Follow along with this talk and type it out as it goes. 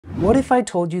What if I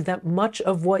told you that much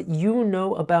of what you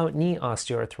know about knee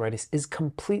osteoarthritis is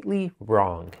completely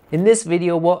wrong? In this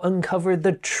video, we'll uncover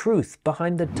the truth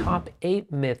behind the top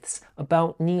 8 myths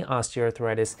about knee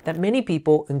osteoarthritis that many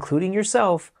people, including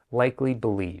yourself, likely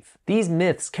believe. These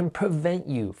myths can prevent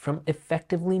you from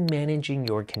effectively managing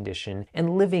your condition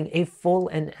and living a full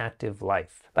and active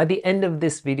life. By the end of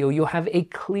this video, you'll have a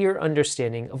clear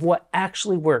understanding of what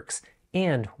actually works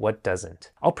and what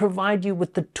doesn't. I'll provide you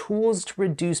with the tools to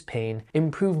reduce pain,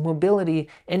 improve mobility,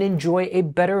 and enjoy a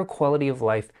better quality of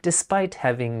life despite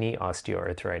having knee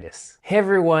osteoarthritis. Hey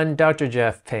everyone, Dr.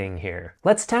 Jeff Peng here.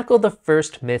 Let's tackle the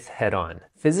first myth head on.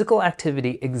 Physical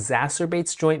activity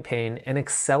exacerbates joint pain and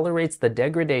accelerates the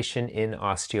degradation in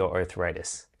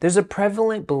osteoarthritis. There's a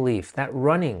prevalent belief that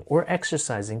running or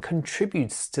exercising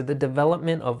contributes to the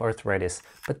development of arthritis,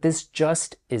 but this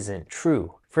just isn't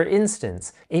true. For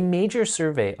instance, a major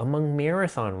survey among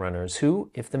marathon runners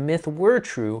who, if the myth were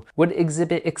true, would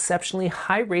exhibit exceptionally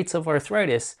high rates of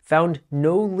arthritis found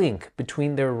no link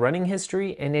between their running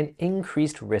history and an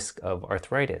increased risk of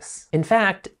arthritis. In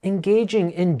fact,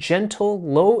 engaging in gentle,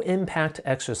 low-impact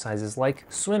exercises like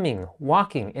swimming,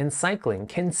 walking, and cycling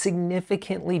can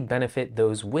significantly benefit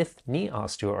those with knee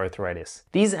osteoarthritis.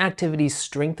 These activities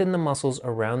strengthen the muscles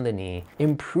around the knee,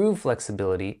 improve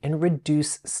flexibility, and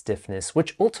reduce stiffness,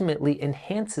 which ultimately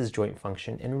enhances joint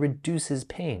function and reduces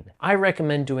pain. I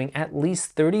recommend doing at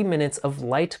least 30 minutes of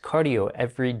light cardio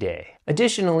every day.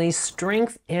 Additionally,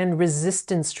 strength and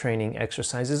resistance training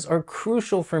exercises are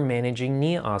crucial for managing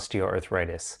knee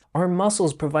osteoarthritis. Our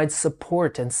muscles provide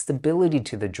support and stability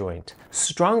to the joint.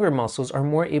 Stronger muscles are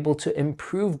more able to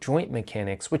improve joint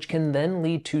mechanics, which can then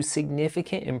lead to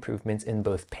significant improvements in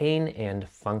both pain and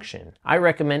function. I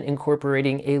recommend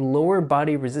incorporating a lower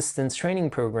body resistance training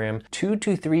program 2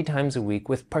 to 3 times a week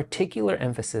with particular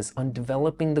emphasis on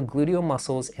developing the gluteal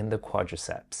muscles and the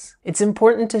quadriceps. It's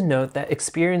important to note that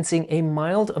experiencing a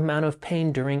mild amount of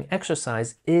pain during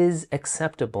exercise is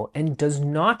acceptable and does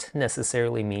not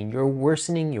necessarily mean you're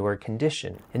worsening your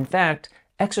condition. In fact,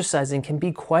 exercising can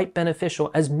be quite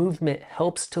beneficial as movement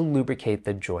helps to lubricate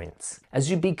the joints. As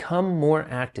you become more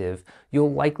active,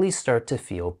 you'll likely start to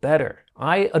feel better.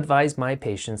 I advise my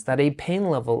patients that a pain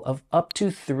level of up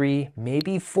to 3,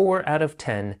 maybe 4 out of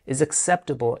 10 is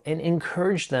acceptable and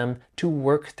encourage them to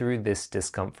work through this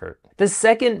discomfort. The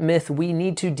second myth we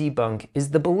need to debunk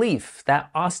is the belief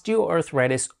that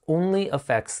osteoarthritis only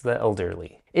affects the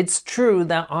elderly. It's true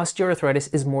that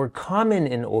osteoarthritis is more common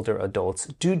in older adults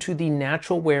due to the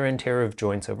natural wear and tear of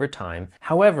joints over time.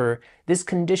 However, this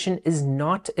condition is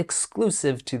not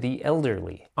exclusive to the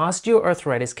elderly.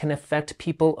 Osteoarthritis can affect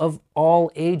people of all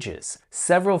ages.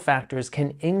 Several factors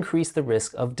can increase the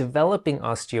risk of developing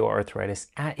osteoarthritis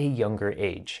at a younger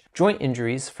age. Joint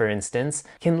injuries, for instance,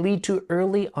 can lead to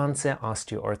early onset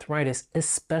osteoarthritis,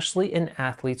 especially in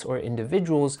athletes or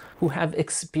individuals who have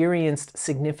experienced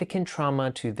significant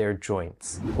trauma to their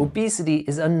joints. Obesity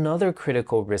is another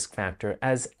critical risk factor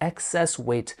as excess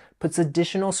weight puts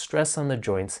additional stress on the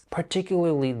joints,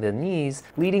 particularly the knees,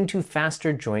 leading to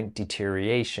faster joint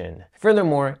deterioration.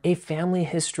 Furthermore, a family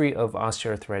history of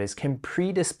osteoarthritis can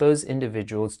predispose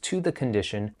individuals to the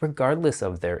condition regardless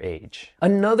of their age.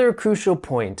 Another crucial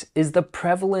point is the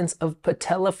prevalence of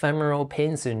patellofemoral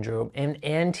pain syndrome and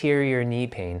anterior knee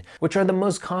pain, which are the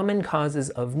most common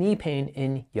causes of knee pain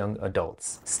in young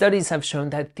adults. Studies have shown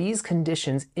that these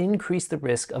conditions increase the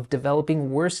risk of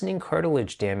developing worsening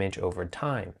cartilage damage over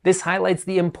time. This highlights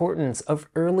the importance of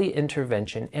early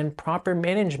intervention and proper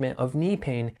management of knee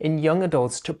pain in young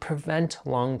adults to prevent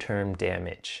long-term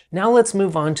damage. Now let's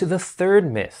move on to the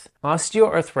third myth.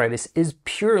 Osteoarthritis is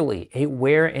purely a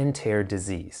wear and tear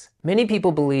disease. Many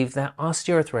people believe that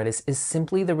osteoarthritis is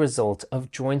simply the result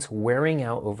of joints wearing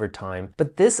out over time,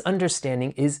 but this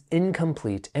understanding is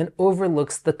incomplete and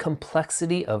overlooks the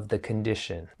complexity of the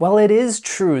condition. While it is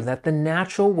true that the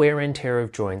natural wear and tear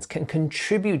of joints can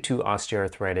contribute to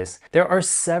osteoarthritis, there are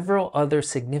several other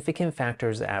significant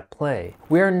factors at play.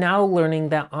 We are now learning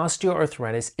that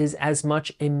osteoarthritis is as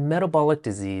much a metabolic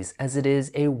disease as it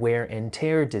is a wear and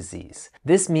tear disease.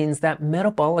 This means that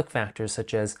metabolic factors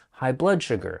such as high blood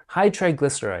sugar, high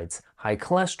triglycerides, high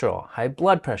cholesterol, high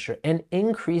blood pressure, and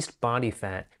increased body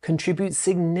fat contribute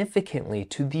significantly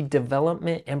to the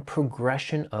development and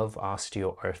progression of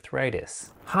osteoarthritis.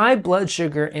 High blood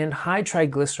sugar and high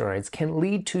triglycerides can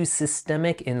lead to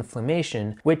systemic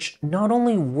inflammation, which not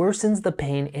only worsens the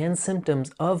pain and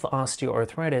symptoms of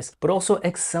osteoarthritis, but also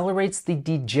accelerates the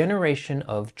degeneration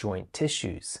of joint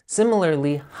tissues.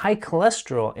 Similarly, high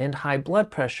cholesterol and high blood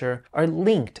pressure are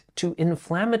linked to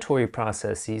inflammatory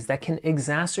processes that can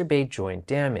exacerbate joint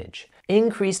damage.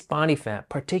 Increased body fat,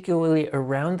 particularly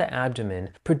around the abdomen,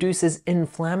 produces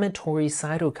inflammatory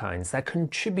cytokines that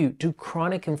contribute to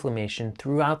chronic inflammation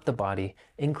throughout the body,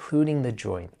 including the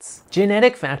joints.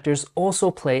 Genetic factors also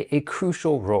play a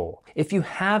crucial role. If you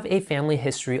have a family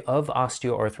history of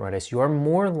osteoarthritis, you are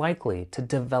more likely to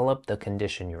develop the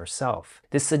condition yourself.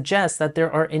 This suggests that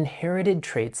there are inherited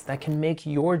traits that can make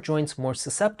your joints more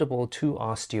susceptible to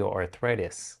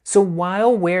osteoarthritis. So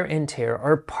while wear and tear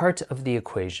are part of the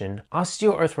equation,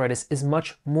 osteoarthritis is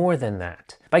much more than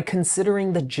that. By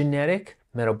considering the genetic,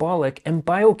 metabolic, and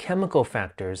biochemical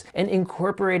factors and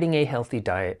incorporating a healthy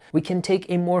diet, we can take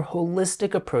a more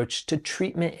holistic approach to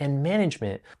treatment and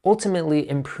management, ultimately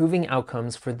improving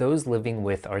outcomes for those living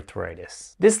with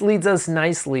arthritis. This leads us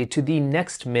nicely to the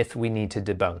next myth we need to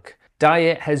debunk.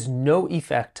 Diet has no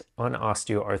effect on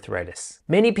osteoarthritis.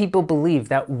 Many people believe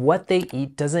that what they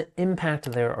eat doesn't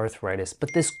impact their arthritis,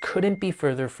 but this couldn't be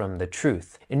further from the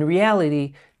truth. In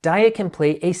reality, diet can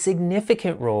play a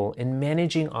significant role in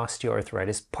managing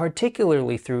osteoarthritis,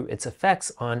 particularly through its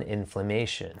effects on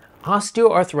inflammation.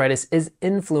 Osteoarthritis is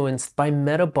influenced by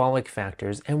metabolic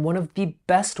factors, and one of the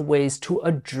best ways to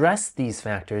address these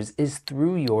factors is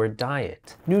through your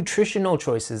diet. Nutritional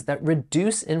choices that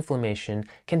reduce inflammation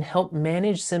can help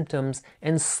manage symptoms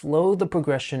and slow the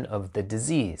progression of the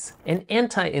disease. An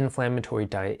anti-inflammatory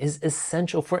diet is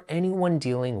essential for anyone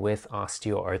dealing with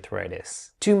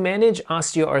osteoarthritis. To manage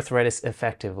osteoarthritis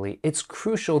effectively, it's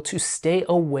crucial to stay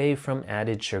away from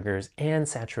added sugars and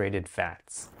saturated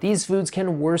fats. These foods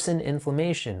can worsen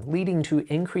inflammation, leading to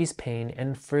increased pain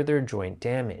and further joint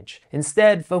damage.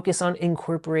 Instead, focus on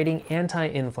incorporating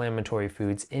anti-inflammatory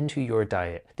foods into your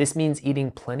diet. This means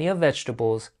eating plenty of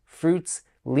vegetables, fruits,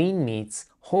 lean meats,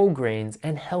 whole grains,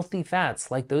 and healthy fats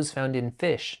like those found in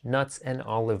fish, nuts, and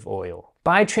olive oil.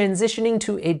 By transitioning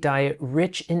to a diet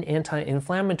rich in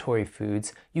anti-inflammatory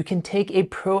foods, you can take a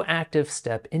proactive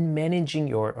step in managing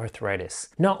your arthritis.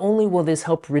 Not only will this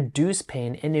help reduce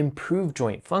pain and improve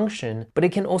joint function, but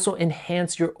it can also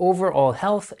enhance your overall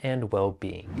health and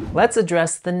well-being. Let's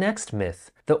address the next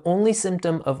myth. The only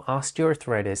symptom of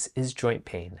osteoarthritis is joint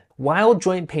pain. While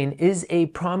joint pain is a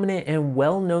prominent and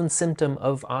well-known symptom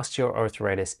of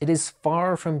osteoarthritis, it is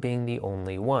far from being the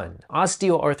only one.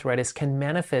 Osteoarthritis can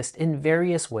manifest in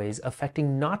various ways,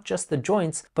 affecting not just the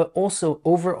joints, but also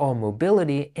overall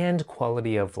mobility and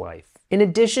quality of life. In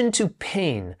addition to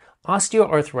pain,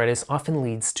 osteoarthritis often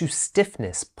leads to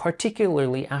stiffness,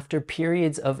 particularly after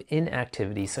periods of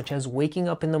inactivity, such as waking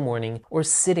up in the morning or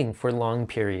sitting for long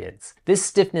periods. This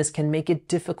stiffness can make it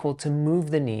difficult to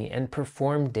move the knee and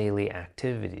perform daily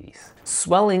activities.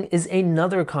 Swelling is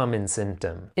another common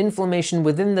symptom. Inflammation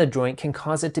within the joint can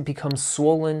cause it to become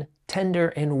swollen, tender,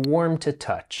 and warm to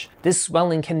touch. This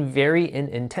swelling can vary in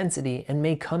intensity and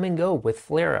may come and go with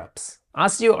flare-ups.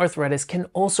 Osteoarthritis can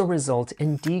also result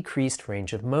in decreased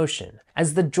range of motion.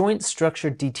 As the joint structure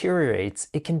deteriorates,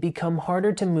 it can become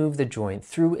harder to move the joint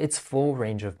through its full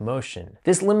range of motion.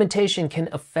 This limitation can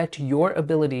affect your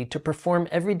ability to perform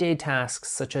everyday tasks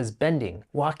such as bending,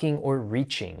 walking, or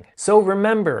reaching. So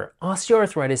remember,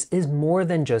 osteoarthritis is more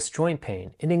than just joint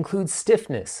pain. It includes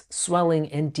stiffness, swelling,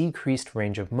 and decreased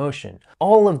range of motion.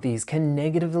 All of these can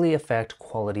negatively affect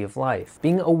quality of life.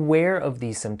 Being aware of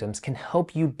these symptoms can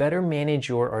help you better manage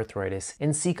your arthritis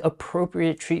and seek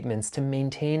appropriate treatments to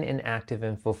maintain an active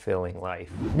and fulfilling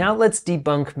life. Now let's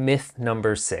debunk myth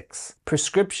number 6.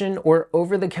 Prescription or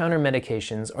over-the-counter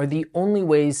medications are the only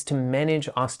ways to manage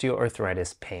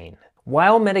osteoarthritis pain.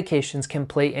 While medications can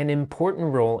play an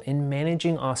important role in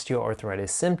managing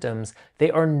osteoarthritis symptoms, they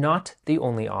are not the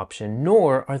only option,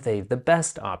 nor are they the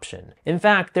best option. In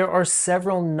fact, there are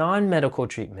several non-medical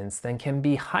treatments that can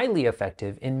be highly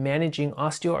effective in managing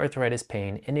osteoarthritis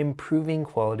pain and improving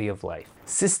quality of life.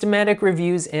 Systematic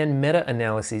reviews and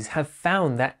meta-analyses have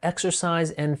found that exercise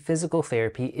and physical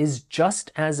therapy is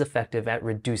just as effective at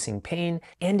reducing pain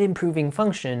and improving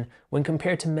function when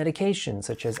compared to medications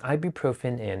such as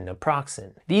ibuprofen and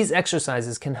naproxen. These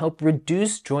exercises can help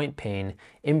reduce joint pain,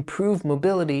 improve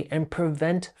mobility, and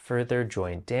prevent further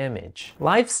joint damage.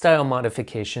 Lifestyle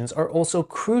modifications are also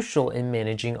crucial in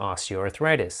managing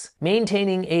osteoarthritis.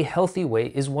 Maintaining a healthy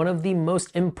weight is one of the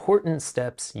most important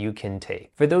steps you can take.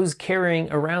 For those carrying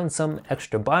around some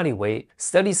extra body weight,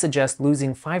 studies suggest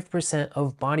losing 5%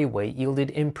 of body weight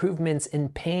yielded improvements in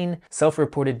pain,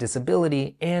 self-reported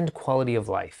disability, and quality of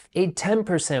life. A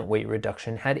 10% weight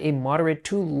reduction had a moderate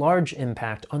to large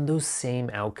impact on those same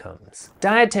outcomes.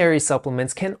 Dietary supplements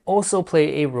supplements can also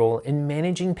play a role in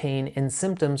managing pain and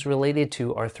symptoms related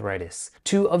to arthritis.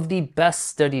 Two of the best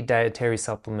studied dietary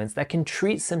supplements that can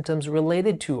treat symptoms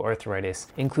related to arthritis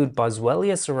include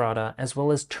Boswellia serrata as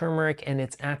well as turmeric and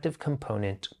its active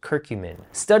component, curcumin.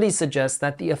 Studies suggest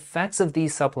that the effects of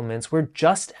these supplements were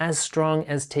just as strong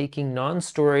as taking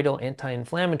non-steroidal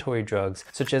anti-inflammatory drugs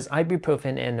such as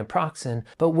ibuprofen and naproxen,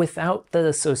 but without the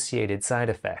associated side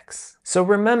effects. So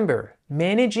remember,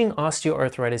 managing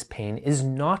osteoarthritis pain is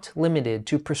not limited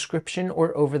to prescription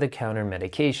or over-the-counter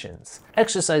medications.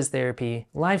 Exercise therapy,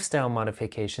 lifestyle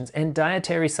modifications, and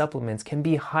dietary supplements can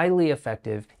be highly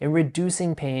effective in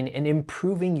reducing pain and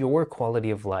improving your quality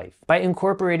of life. By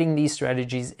incorporating these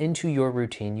strategies into your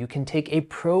routine, you can take a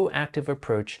proactive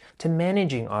approach to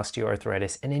managing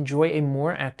osteoarthritis and enjoy a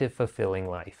more active, fulfilling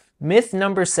life. Myth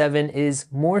number 7 is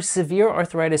more severe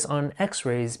arthritis on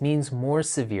x-rays means more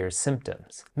severe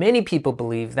symptoms. Many people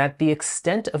believe that the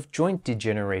extent of joint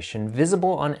degeneration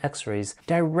visible on x-rays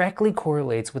directly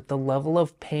correlates with the level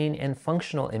of pain and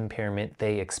functional impairment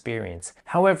they experience.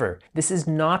 However, this is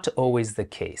not always the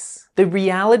case. The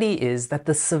reality is that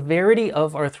the severity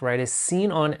of arthritis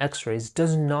seen on x-rays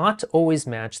does not always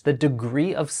match the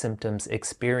degree of symptoms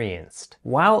experienced.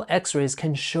 While x-rays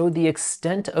can show the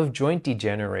extent of joint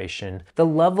degeneration, the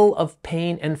level of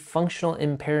pain and functional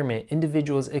impairment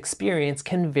individuals experience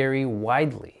can vary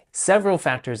widely. Several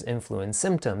factors influence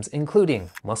symptoms,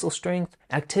 including muscle strength,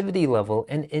 activity level,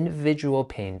 and individual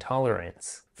pain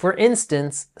tolerance. For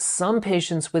instance, some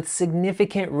patients with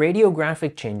significant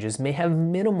radiographic changes may have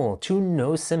minimal to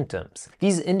no symptoms.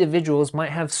 These individuals might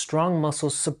have strong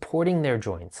muscles supporting their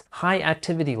joints, high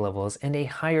activity levels, and a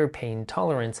higher pain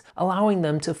tolerance, allowing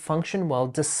them to function well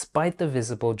despite the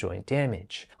visible joint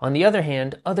damage. On the other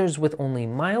hand, others with only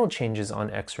mild changes on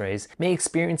x-rays may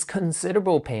experience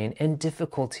considerable pain and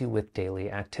difficulty with daily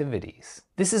activities.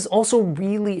 This is also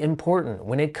really important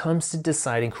when it comes to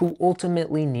deciding who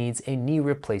ultimately needs a knee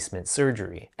replacement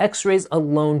surgery. X-rays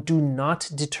alone do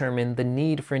not determine the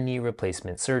need for knee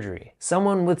replacement surgery.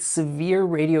 Someone with severe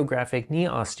radiographic knee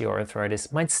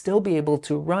osteoarthritis might still be able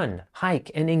to run,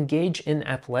 hike, and engage in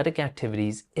athletic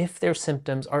activities if their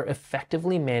symptoms are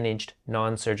effectively managed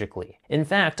non-surgically. In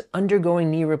fact, undergoing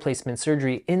knee replacement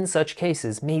surgery in such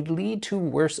cases may lead to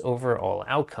worse overall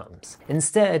outcomes.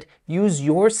 Instead, use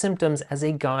your symptoms as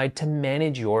a guide to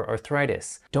manage your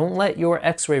arthritis. Don't let your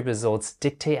x-ray results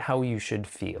dictate how you should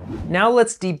feel. Now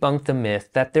let's debunk the myth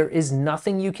that there is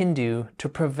nothing you can do to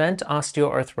prevent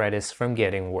osteoarthritis from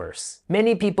getting worse.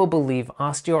 Many people believe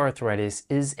osteoarthritis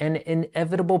is an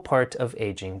inevitable part of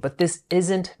aging, but this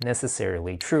isn't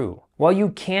necessarily true. While you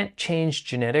can't change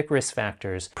genetic risk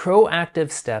factors,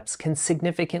 proactive steps can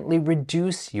significantly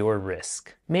reduce your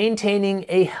risk. Maintaining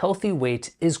a healthy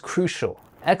weight is crucial.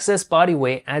 Excess body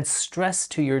weight adds stress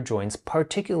to your joints,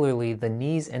 particularly the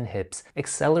knees and hips,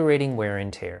 accelerating wear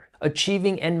and tear.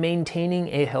 Achieving and maintaining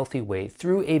a healthy weight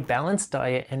through a balanced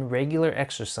diet and regular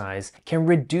exercise can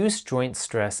reduce joint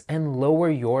stress and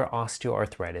lower your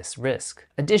osteoarthritis risk.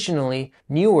 Additionally,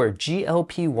 newer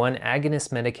GLP-1 agonist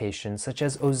medications such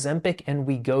as Ozempic and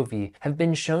Wegovy have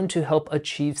been shown to help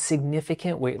achieve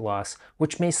significant weight loss,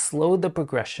 which may slow the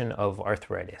progression of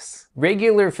arthritis.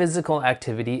 Regular physical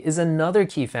activity is another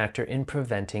key factor in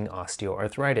preventing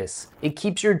osteoarthritis. It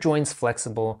keeps your joints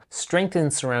flexible,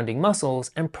 strengthens surrounding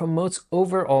muscles, and promotes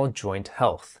overall joint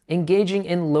health. Engaging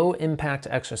in low-impact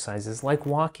exercises like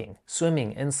walking,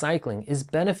 swimming, and cycling is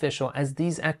beneficial as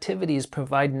these activities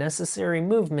provide necessary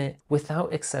movement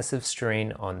without excessive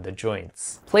strain on the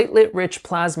joints. Platelet-rich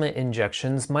plasma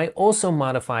injections might also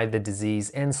modify the disease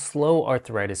and slow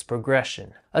arthritis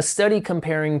progression. A study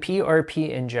comparing PRP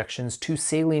injections to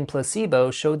saline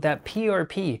placebo showed that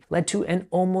PRP led to an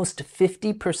almost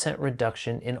 50%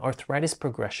 reduction in arthritis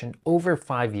progression over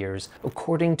 5 years,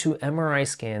 according to MRI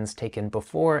scans taken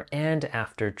before and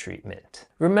after treatment.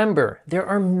 Remember, there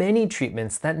are many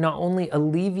treatments that not only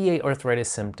alleviate arthritis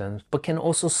symptoms, but can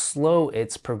also slow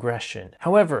its progression.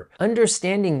 However,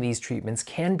 understanding these treatments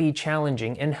can be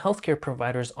challenging, and healthcare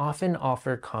providers often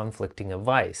offer conflicting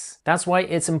advice. That's why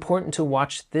it's important to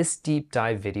watch this deep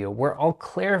dive video where I'll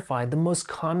clarify the most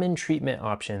common treatment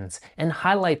options and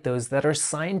highlight those that are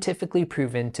scientifically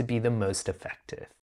proven to be the most effective.